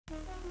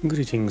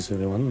Greetings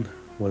everyone,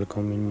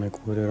 welcome in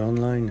MechWarrior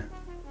Online.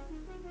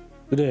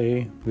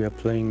 Today we are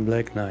playing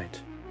Black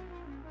Knight.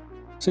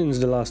 Since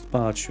the last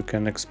patch you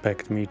can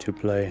expect me to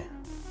play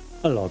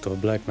a lot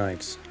of Black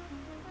Knights.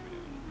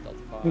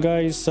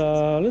 Guys,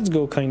 let's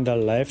go kinda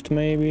left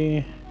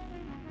maybe.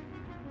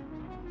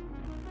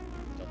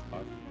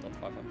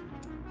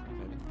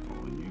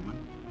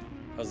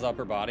 How's the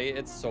upper body?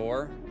 It's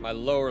sore. My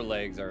lower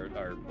legs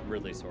are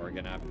really sore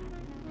again. I'm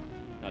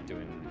not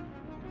doing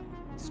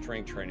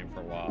strength training for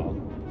a while.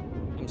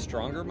 I'm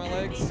stronger in my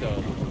legs, so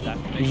that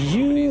makes it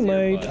easier,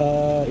 mate,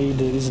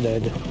 it is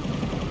dead.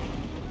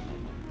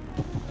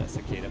 That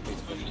cicada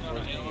please push it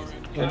towards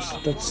me.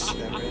 That's...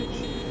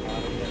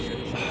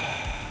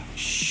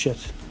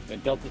 Shit.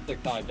 Delta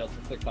 6-5, Delta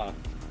 6-5.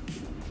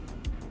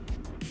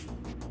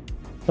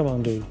 Come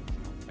on, dude.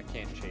 I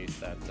can't chase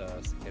that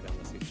cicada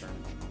unless he's turning.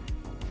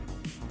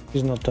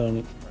 He's not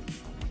turning.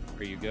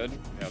 Are you good?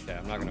 Yeah, okay,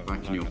 I'm not gonna...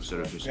 Back in the opposite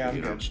of this,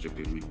 you're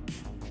outstripping me.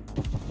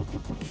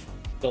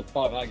 Delta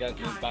 5, I got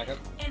you. Back up.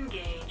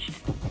 Engaged.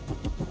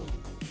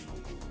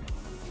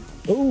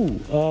 Oh,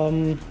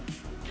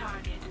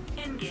 Target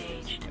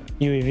engaged.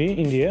 UAV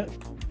in the air.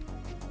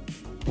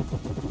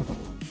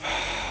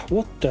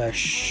 What the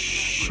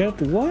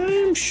shit? Why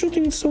am I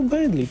shooting so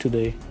badly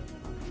today?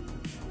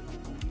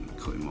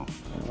 Cut him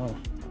off. Oh.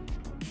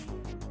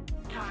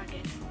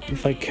 Target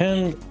If I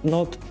can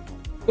not...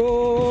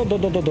 Oh,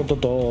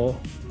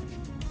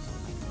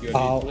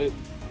 Ow.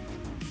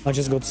 I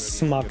just got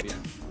smacked.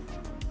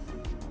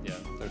 Yeah,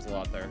 there's a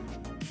lot there.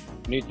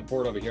 Need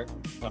support over here.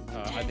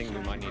 I think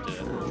we might need to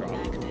drop.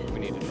 We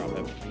need to drop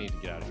it. We need to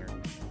get out of here.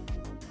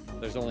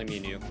 There's only me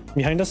and you.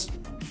 Behind us?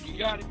 You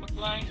got it,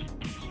 McLean.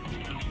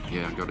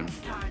 Yeah, I got him.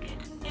 target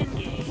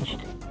engaged.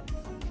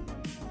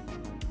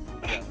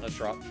 Yeah, let's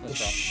drop. Let's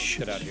drop. Let's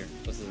get out of here.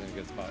 This isn't a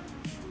good spot.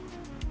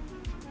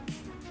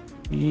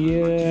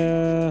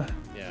 Yeah.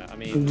 Yeah, I If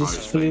mean,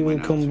 this flea will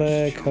come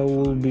back, I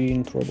will be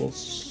in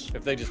troubles.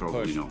 if they just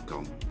Probably push. not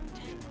gone.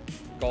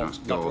 Golf. That's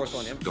Got force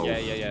on golf. him. Golf.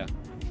 Yeah.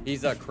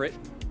 He's a crit.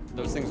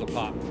 Those things will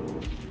pop.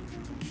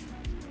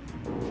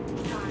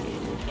 Target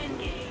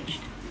engaged.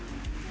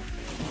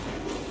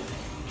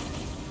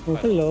 Oh,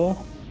 hello.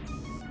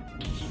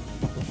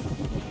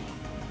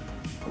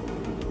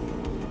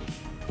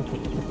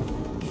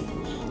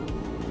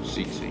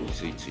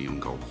 CT on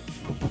golf.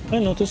 I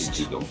noticed.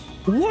 CT golf.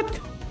 What?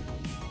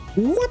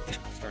 What?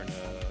 Starting to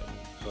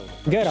go.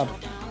 Get up.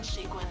 Shutdown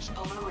sequence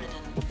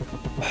overridden.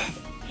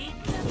 Heat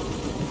level.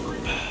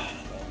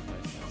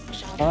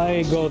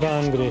 I got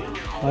angry.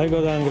 I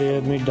got angry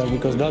at mid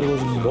because that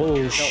was Let's go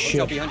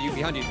bullshit. behind you,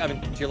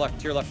 Evan. To your left.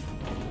 Target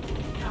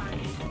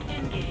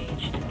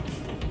engaged.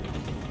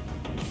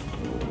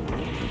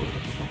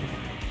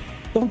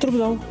 Don't drop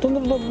down.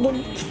 Don't drop down.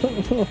 Don't.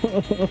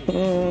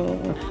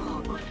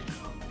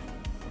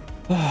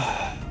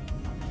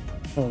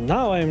 Oh,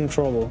 now I'm in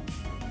trouble.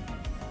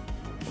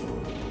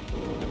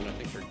 Evan, I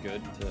think we're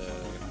good to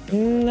go.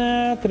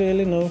 Not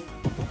really, no.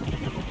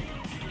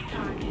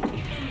 Target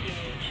engaged.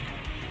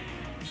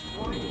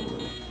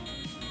 Warning.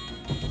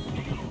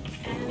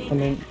 I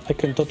mean, I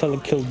can totally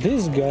kill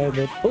this guy,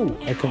 but oh,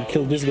 I can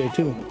kill this guy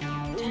too.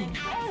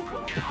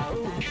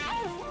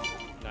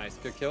 Nice,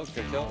 good kill,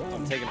 good kill.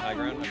 I'm taking high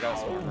ground. I've got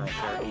some armor up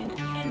there.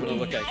 I'm gonna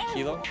look at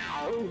Kilo.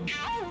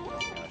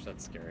 Gosh,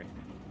 that's scary.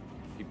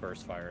 He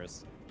burst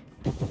fires.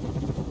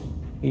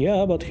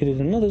 Yeah, but he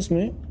didn't notice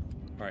me.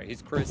 Alright,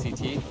 he's crit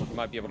CT. You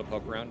might be able to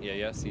poke around.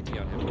 Yeah, CT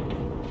on him.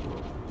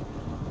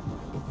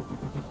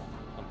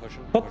 I'm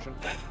pushing, What? pushing.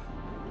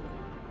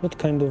 What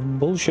kind of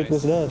bullshit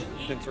was that?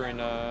 Pincer and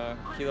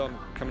Kilo, I'm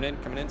coming in,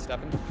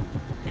 stepping.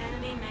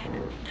 Enemy mech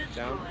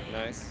Down, destroyed.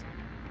 nice.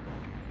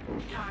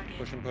 Target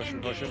Pushing.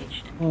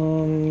 engaged.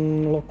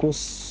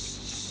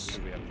 Locust. Who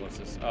do we have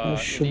closest? I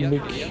should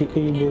India?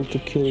 be able to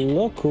kill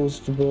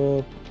Locust,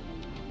 but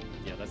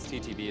Yeah, that's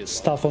TTB as well.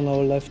 stuff on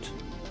our left.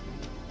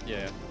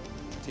 Yeah.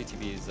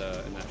 TTB is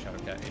in that shadow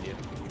cat, India.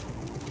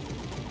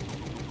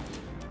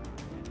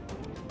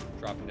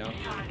 Dropping down.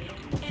 Target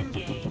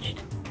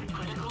engaged.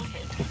 Critical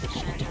hit.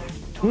 Center.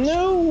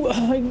 No!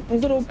 I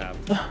dropped. Tab.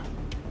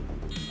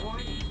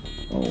 Warning.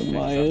 Oh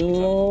my shot.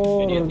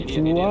 lord!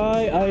 Idiot.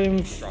 Why I am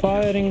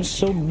firing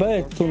so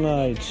bad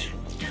tonight?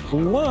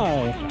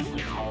 Why?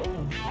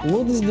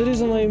 What is the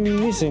reason I'm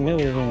missing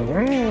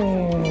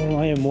everything?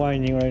 I am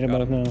whining right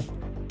about now.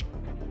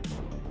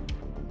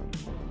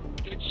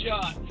 Good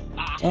shot.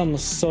 I'm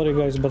sorry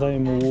guys, but I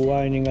am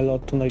whining a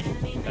lot tonight.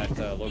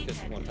 That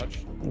locust, one touch.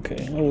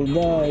 Okay, I will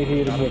die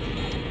here, but...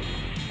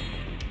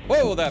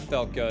 Whoa, that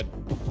felt good.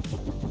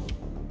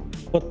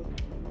 What?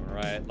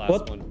 Alright, last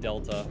What? one,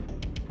 Delta.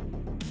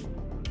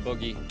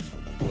 Boogie.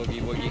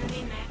 Woogie.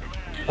 Enemy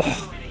mech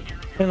destroyed.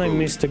 And I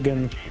missed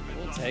again.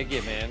 We'll take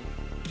it, man.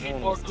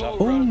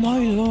 Oh my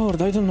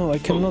lord, I don't know, I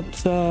cannot...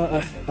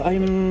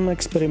 I'm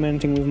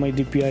experimenting with my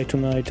DPI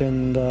tonight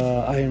and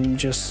I am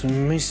just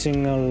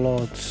missing a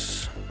lot.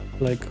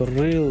 Like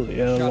really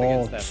a Shot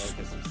lot. against that locust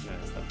was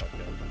nice, that felt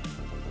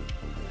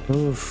good.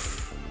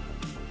 Oof.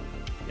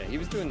 Yeah, He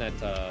was doing that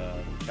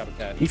Shadow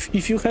Cat.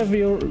 If you have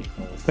your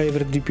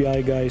favorite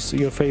DPI, guys,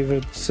 your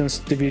favorite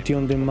sensitivity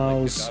on the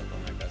mouse,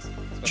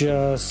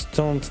 just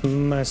don't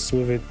mess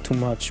with it too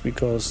much,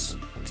 because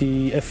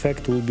the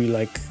effect will be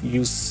like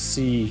you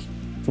see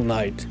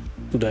tonight,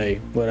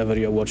 today, wherever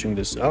you're watching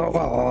this.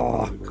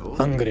 Oh,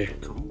 hungry,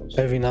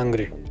 having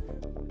hungry.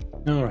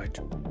 Alright,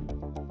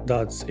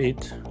 that's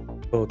it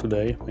for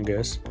today, I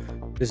guess.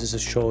 This is a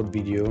short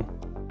video.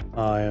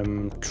 I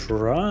am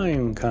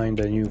trying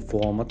kinda new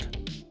format,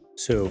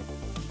 so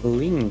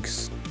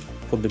links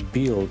for the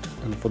build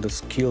and for the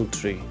skill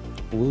tree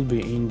will be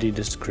in the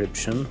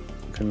description.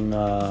 You can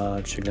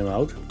check them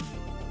out.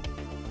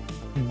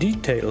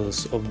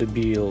 Details of the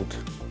build,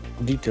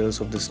 details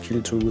of the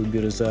skill tree will be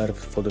reserved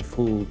for the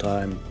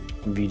full-time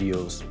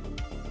videos.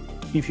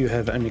 If you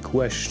have any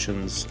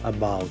questions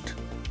about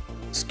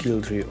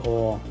skill tree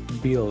or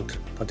build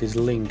that is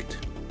linked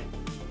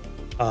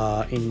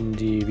in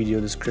the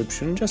video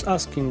description, just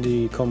ask in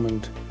the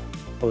comment.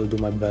 I will do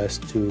my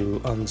best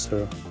to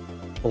answer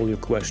all your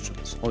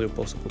questions, all your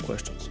possible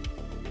questions.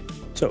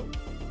 So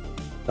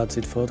that's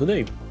it for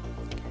today.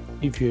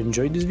 If you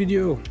enjoyed this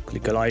video,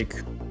 click a like,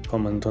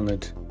 comment on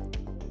it,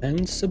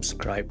 and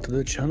subscribe to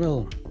the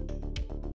channel.